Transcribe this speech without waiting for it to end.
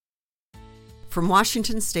From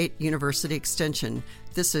Washington State University Extension,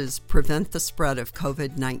 this is Prevent the Spread of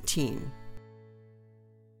COVID-19.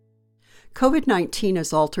 COVID-19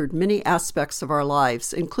 has altered many aspects of our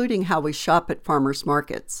lives, including how we shop at farmers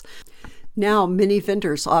markets. Now, many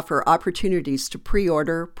vendors offer opportunities to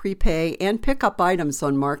pre-order, prepay, and pick up items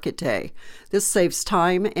on market day. This saves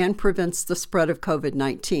time and prevents the spread of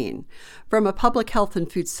COVID-19. From a public health and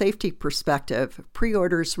food safety perspective,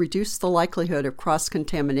 pre-orders reduce the likelihood of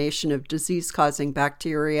cross-contamination of disease-causing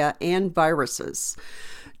bacteria and viruses.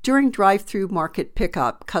 During drive-through market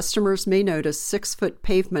pickup, customers may notice 6-foot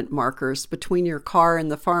pavement markers between your car and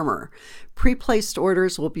the farmer. Pre-placed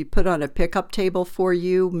orders will be put on a pickup table for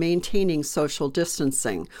you, maintaining social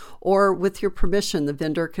distancing, or with your permission, the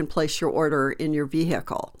vendor can place your order in your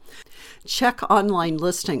vehicle. Check online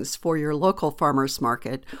listings for your local farmers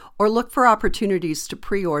market, or look for opportunities to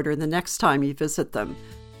pre-order the next time you visit them.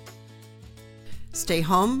 Stay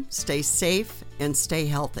home, stay safe, and stay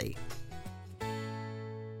healthy.